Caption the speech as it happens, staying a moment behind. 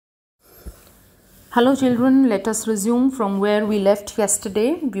Hello children, let us resume from where we left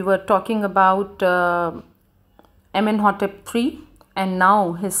yesterday. We were talking about Amenhotep III, and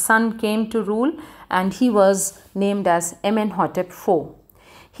now his son came to rule and he was named as Amenhotep IV.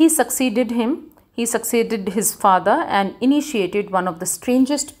 He succeeded his father, and initiated one of the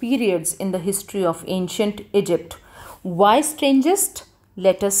strangest periods in the history of ancient Egypt. Why strangest?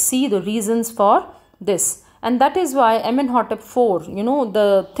 Let us see the reasons for this. And that is why Amenhotep IV,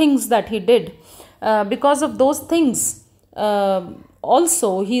 the things that he did, because of those things,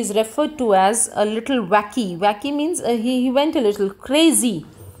 also he is referred to as a little wacky. Wacky means he went a little crazy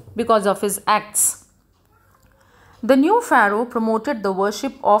because of his acts. The new pharaoh promoted the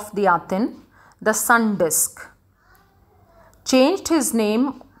worship of the Aten, the sun disk, changed his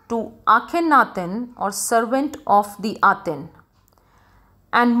name to Akhenaten, or servant of the Aten,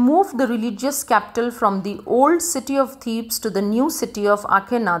 and moved the religious capital from the old city of Thebes to the new city of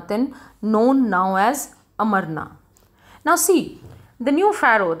Akhenaten, known now as Amarna. Now see, the new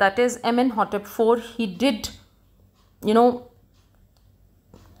pharaoh, that is Amenhotep IV, he did,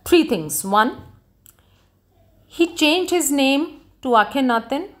 three things. One, he changed his name to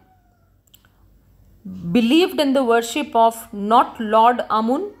Akhenaten, believed in the worship of not Lord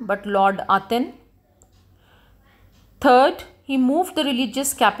Amun but Lord Aten. Third, he moved the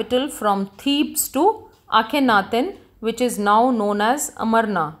religious capital from Thebes to Akhenaten, which is now known as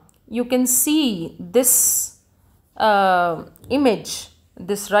Amarna. You can see this image,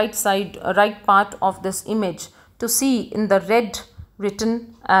 this right part of this image, to see in the red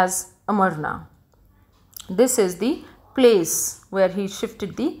written as Amarna. This is the place where he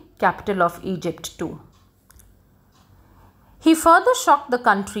shifted the capital of Egypt to. He further shocked the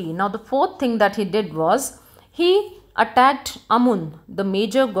country. Now the fourth thing that he did was, he attacked Amun, the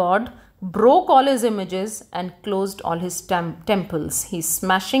major god, broke all his images and closed all his temples. He's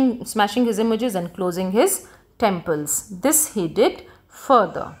smashing his images and closing his temples. This he did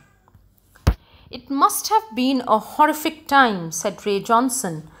further. It must have been a horrific time, said Ray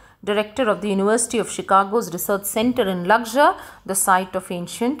Johnson, director of the University of Chicago's Research Center in Luxor, the site of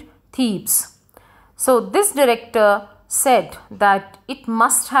ancient Thebes. So this director said that it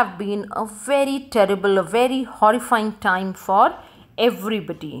must have been a very terrible, a very horrifying time for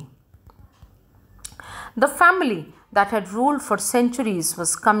everybody. The family that had ruled for centuries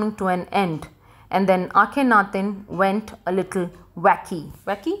was coming to an end, and then Akhenaten went a little wacky,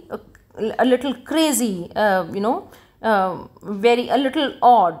 a little crazy, a little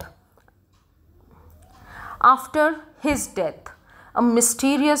odd. After his death, a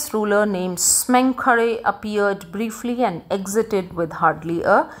mysterious ruler named Smenkhare appeared briefly and exited with hardly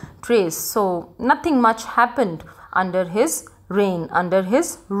a trace. So nothing much happened under his reign, under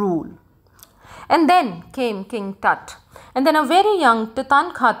his rule. And then came King Tut. And then a very young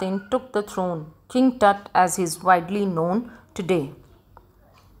Tutankhaten took the throne, King Tut as he is widely known today.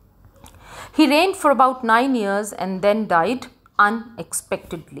 He reigned for about 9 years and then died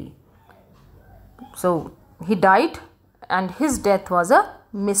unexpectedly. So he died, and his death was a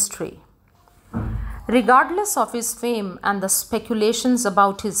mystery. Regardless of his fame and the speculations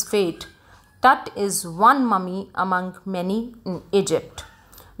about his fate, Tut is one mummy among many in Egypt.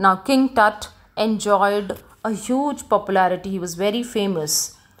 Now King Tut enjoyed a huge popularity. He was very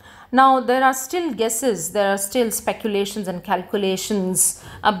famous. Now there are still guesses, there are still speculations and calculations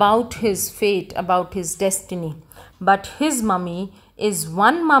about his fate, about his destiny. But his mummy is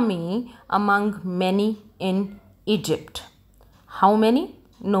one mummy among many in Egypt. How many?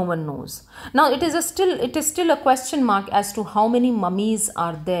 No one knows. Now it is still a question mark as to how many mummies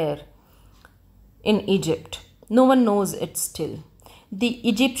are there in Egypt. No one knows it still. The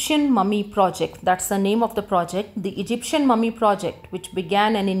Egyptian Mummy Project, that's the name of the project. The Egyptian Mummy Project, which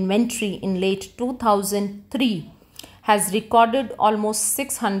began an inventory in late 2003, has recorded almost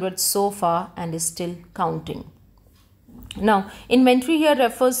 600 so far and is still counting. Now, inventory here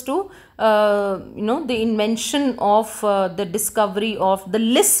refers to, the invention of the discovery of the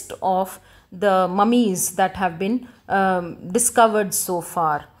list of the mummies that have been discovered so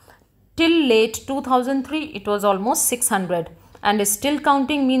far. Till late 2003, it was almost 600 and is still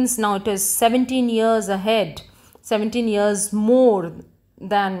counting, means now it is 17 years ahead, 17 years more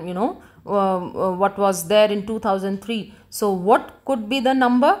than, what was there in 2003. So what could be the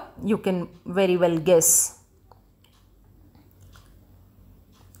number? You can very well guess.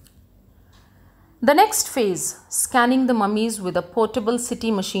 The next phase, scanning the mummies with a portable CT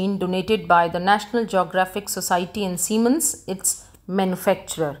machine donated by the National Geographic Society and Siemens, its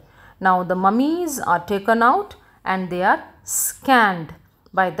manufacturer. Now the mummies are taken out and they are scanned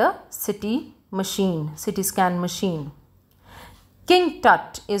by the CT scan machine. King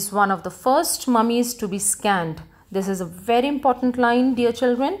Tut is one of the first mummies to be scanned. This is a very important line, dear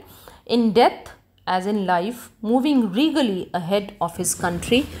children. In death, as in life, moving regally ahead of his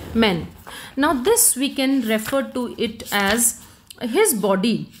countrymen. Now, this we can refer to it as his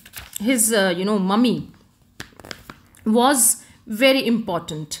body, his mummy was very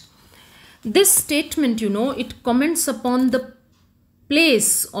important. This statement, it comments upon the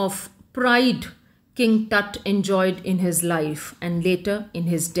place of pride King Tut enjoyed in his life and later in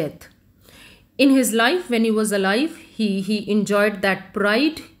his death. In his life, when he was alive, he enjoyed that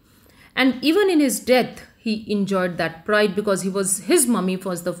pride, and even in his death, he enjoyed that pride because his mummy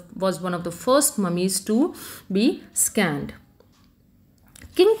was one of the first mummies to be scanned.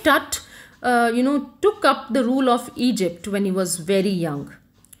 King Tut, took up the rule of Egypt when he was very young.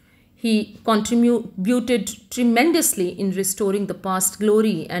 He contributed tremendously in restoring the past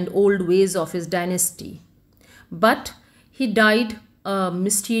glory and old ways of his dynasty. But he died a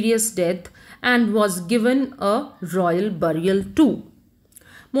mysterious death and was given a royal burial too.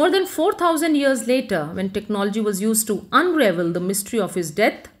 More than 4,000 years later, when technology was used to unravel the mystery of his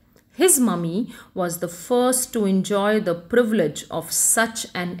death, his mummy was the first to enjoy the privilege of such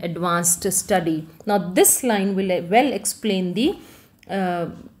an advanced study. Now, this line will well explain the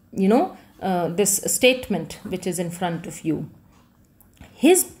this statement which is in front of you.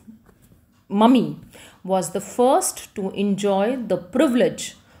 His mummy was the first to enjoy the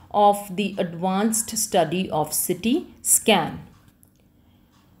privilege of the advanced study of CT scan.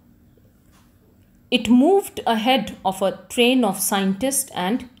 It moved ahead of a train of scientists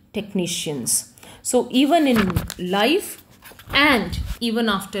and technicians. So even in life and even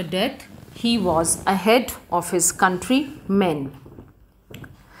after death, he was ahead of his countrymen.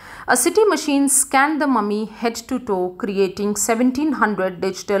 A CT machine scanned the mummy head to toe, creating 1700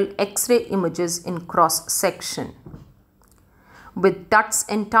 digital X-ray images in cross-section. With Tut's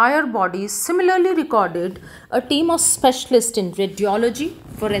entire body similarly recorded, a team of specialists in radiology,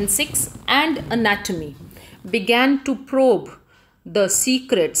 forensics and anatomy began to probe the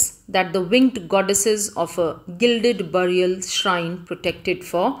secrets that the winged goddesses of a gilded burial shrine protected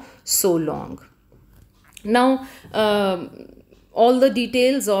for so long. Now, all the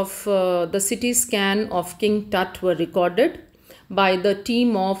details of the CT scan of King Tut were recorded by the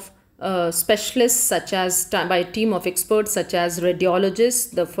team of specialists by a team of experts such as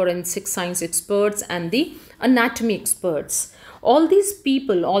radiologists, the forensic science experts and the anatomy experts. All these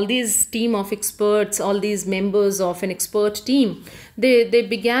people, all these team of experts, all these members of an expert team, they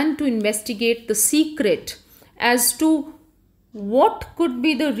began to investigate the secret as to what could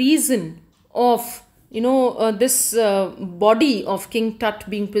be the reason of this body of King Tut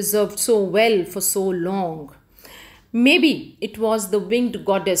being preserved so well for so long. Maybe it was the winged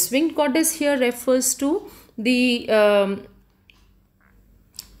goddess. Winged goddess here refers to the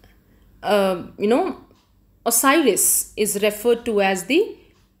Osiris is referred to as the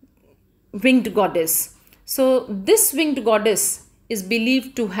winged goddess. So this winged goddess is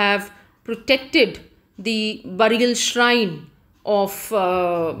believed to have protected the burial shrine of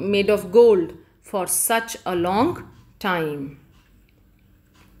made of gold for such a long time.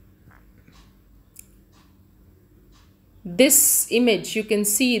 This image, you can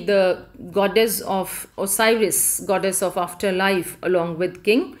see the goddess of Osiris, goddess of afterlife, along with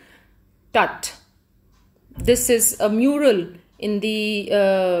King Tut. This is a mural in the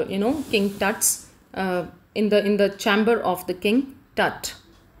King Tut's in the chamber of the King Tut.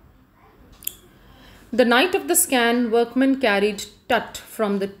 The night of the scan, workmen carried Tut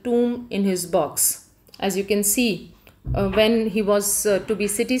from the tomb in his box. As you can see, when he was to be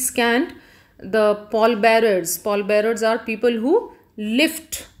CT scanned, the pallbearers are people who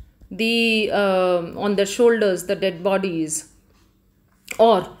lift the on their shoulders the dead bodies,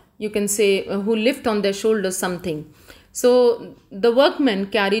 or you can say who lift on their shoulders something. So the workmen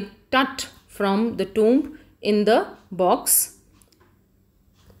carried Tut from the tomb in the box.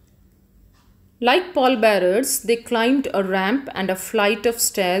 Like pallbearers, they climbed a ramp and a flight of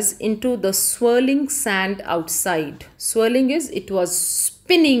stairs into the swirling sand outside. Swirling is, it was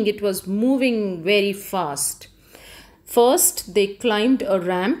spinning, it was moving very fast. First, they climbed a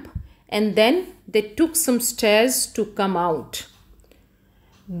ramp and then they took some stairs to come out.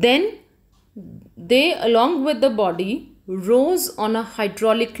 Then they, along with the body, rose on a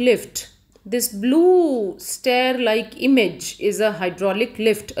hydraulic lift. This blue stair-like image is a hydraulic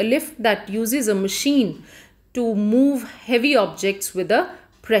lift, a lift that uses a machine to move heavy objects with a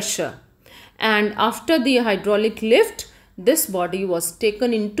pressure. And after the hydraulic lift, this body was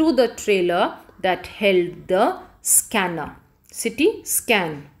taken into the trailer that held the scanner, CT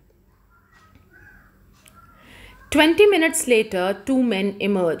scan. 20 minutes later, two men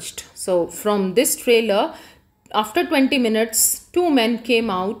emerged. So from this trailer, after 20 minutes, two men came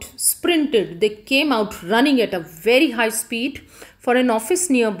out, sprinted. They came out running at a very high speed for an office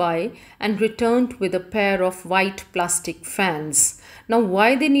nearby and returned with a pair of white plastic fans. Now,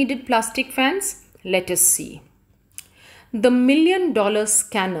 why they needed plastic fans? Let us see. The $1 million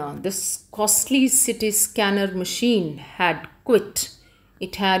scanner, this costly city scanner machine, had quit.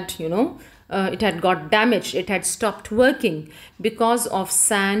 It had, it had got damaged. It had stopped working because of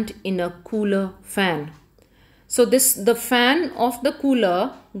sand in a cooler fan. So the fan of the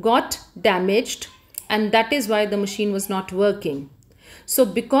cooler got damaged, and that is why the machine was not working. So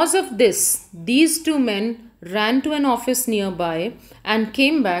because of this, these two men ran to an office nearby and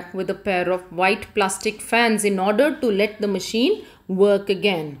came back with a pair of white plastic fans in order to let the machine work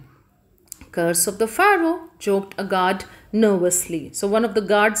again. Curse of the Pharaoh, joked a guard nervously. So one of the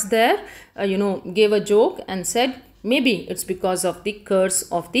guards there, gave a joke and said, maybe it's because of the curse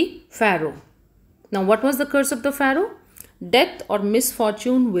of the Pharaoh. Now, what was the curse of the Pharaoh? Death or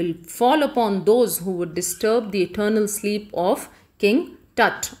misfortune will fall upon those who would disturb the eternal sleep of King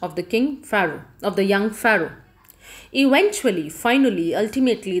Tut, of the young Pharaoh. Eventually, finally,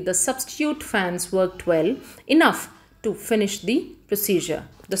 ultimately, the substitute fans worked well enough to finish the procedure.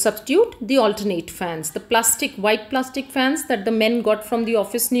 The substitute, the alternate fans, the white plastic fans that the men got from the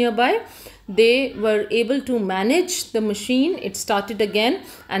office nearby, they were able to manage the machine. It started again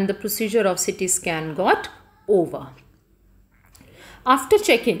and the procedure of CT scan got over. After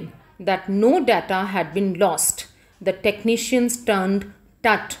checking that no data had been lost, the technicians turned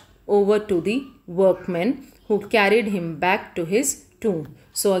Tut over to the workmen who carried him back to his tomb.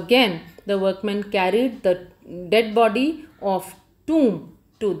 So again, the workmen carried the dead body of Tomb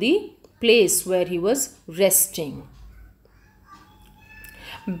to the place where he was resting.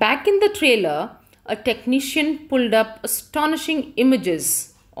 Back in the trailer, a technician pulled up astonishing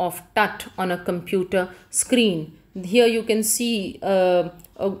images of Tut on a computer screen. Here you can see,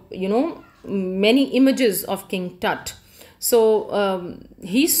 many images of King Tut. So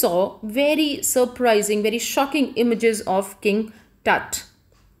he saw very surprising, very shocking images of King Tut.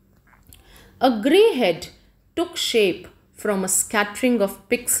 A grey head took shape from a scattering of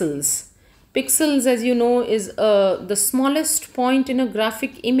pixels. Pixels, as you know, is the smallest point in a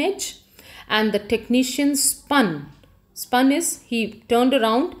graphic image, and the technician spun. Spun is he turned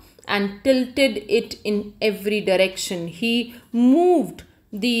around and tilted it in every direction. He moved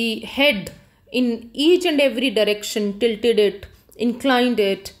the head in each and every direction, tilted it, inclined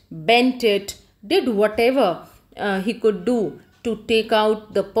it, bent it, did whatever he could do to take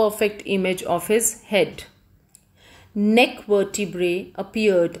out the perfect image of his head. Neck vertebrae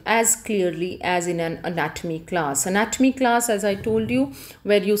appeared as clearly as in an anatomy class. Anatomy class, as I told you,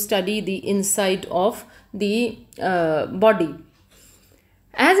 where you study the inside of the body.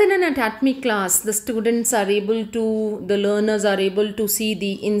 As in an anatomy class, the learners are able to see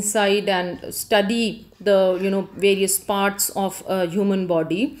the inside and study the, various parts of a human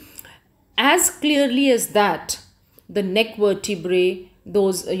body. As clearly as that, the neck vertebrae,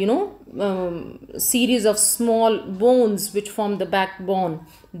 those, series of small bones which form the backbone,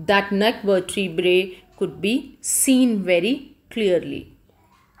 that neck vertebrae could be seen very clearly.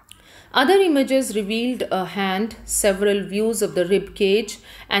 Other images revealed a hand, several views of the rib cage,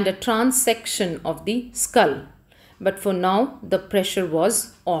 and a transection of the skull. But for now, the pressure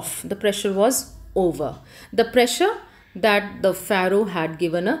was off. The pressure was over. The pressure that the Pharaoh had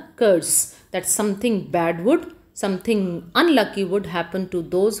given a curse, that something unlucky would happen to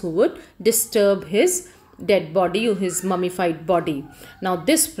those who would disturb his dead body or his mummified body. Now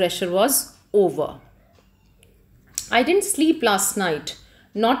this pressure was over. I didn't sleep last night.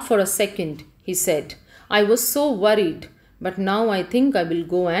 Not for a second, he said. I was so worried, but now I think I will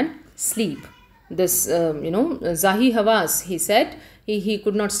go and sleep. This, Zahi Hawass, he said, he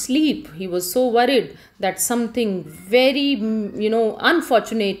could not sleep. He was so worried that something very,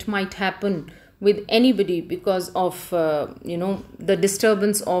 unfortunate might happen with anybody because of, the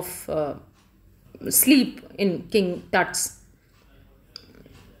disturbance of sleep in King Tut's.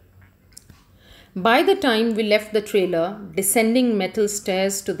 By the time we left the trailer, descending metal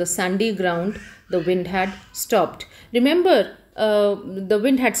stairs to the sandy ground, the wind had stopped. Remember, the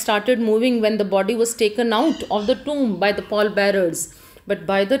wind had started moving when the body was taken out of the tomb by the pallbearers. But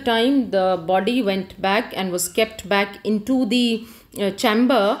by the time the body went back and was kept back into the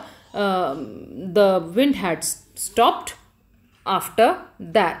chamber, the wind had stopped after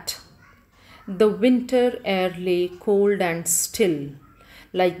that. The winter air lay cold and still,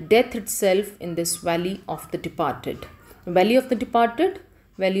 like death itself in this valley of the departed. Valley of the departed,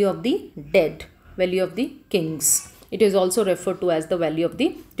 valley of the dead, Valley of the Kings. It is also referred to as the Valley of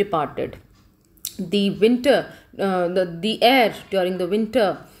the Departed. The winter, the air during the winter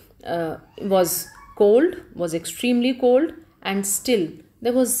was cold, was extremely cold, and still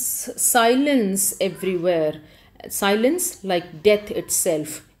there was silence everywhere. Silence like death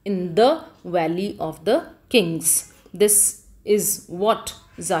itself in the Valley of the Kings. This is what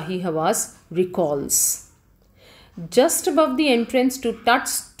Zahi Hawass recalls. Just above the entrance to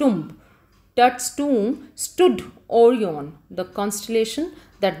Tut's tomb stood Orion, the constellation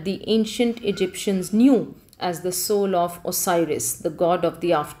that the ancient Egyptians knew as the soul of Osiris, the god of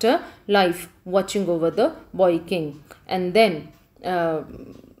the afterlife, watching over the boy king. And then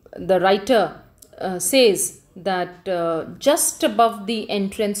the writer says that just above the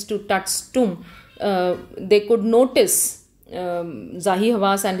entrance to Tut's tomb, they could notice, Zahi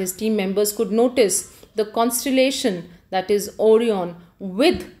Hawass and his team members could notice the constellation that is Orion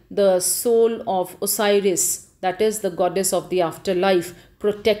with the soul of Osiris, that is the goddess of the afterlife,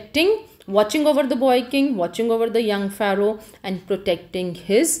 protecting, watching over the boy king, watching over the young pharaoh, and protecting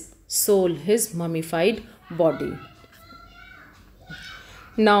his soul, his mummified body.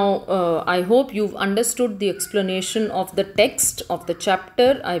 Now, I hope you've understood the explanation of the text of the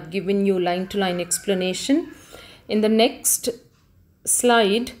chapter. I've given you line-to-line explanation. In the next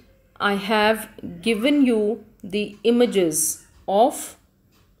slide, I have given you the images of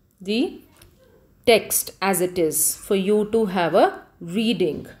the text as it is for you to have a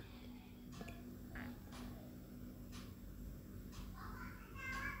reading.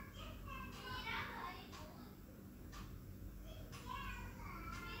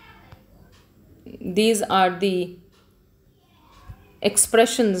 These are the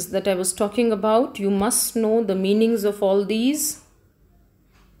expressions that I was talking about. You must know the meanings of all these.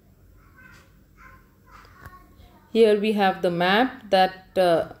 Here we have the map that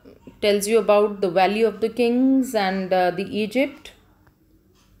tells you about the Valley of the Kings and the Egypt.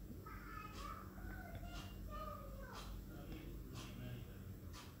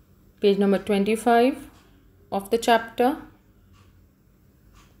 Page number 25 of the chapter.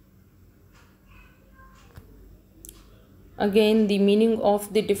 Again, the meaning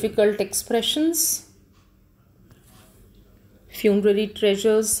of the difficult expressions. Funerary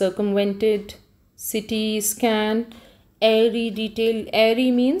treasures circumvented, city scan, airy detail. Airy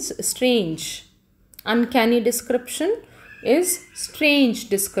means strange. Uncanny description is strange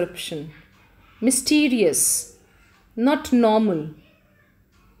description. Mysterious, not normal.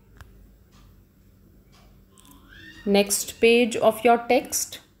 Next page of your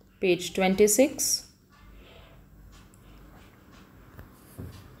text, page 26.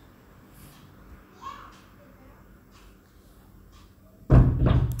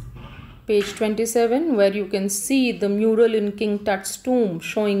 Page 27, where you can see the mural in King Tut's tomb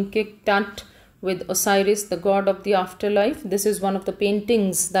showing King Tut with Osiris, the god of the afterlife. This is one of the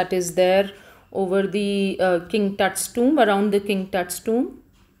paintings that is there over the King Tut's tomb, around the King Tut's tomb.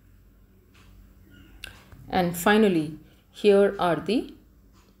 And finally, here are the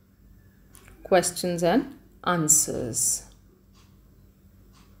questions and answers.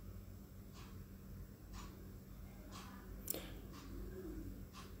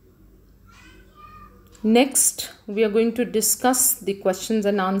 Next, we are going to discuss the questions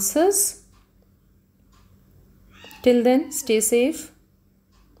and answers. Till then, stay safe.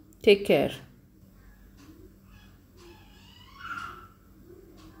 Take care.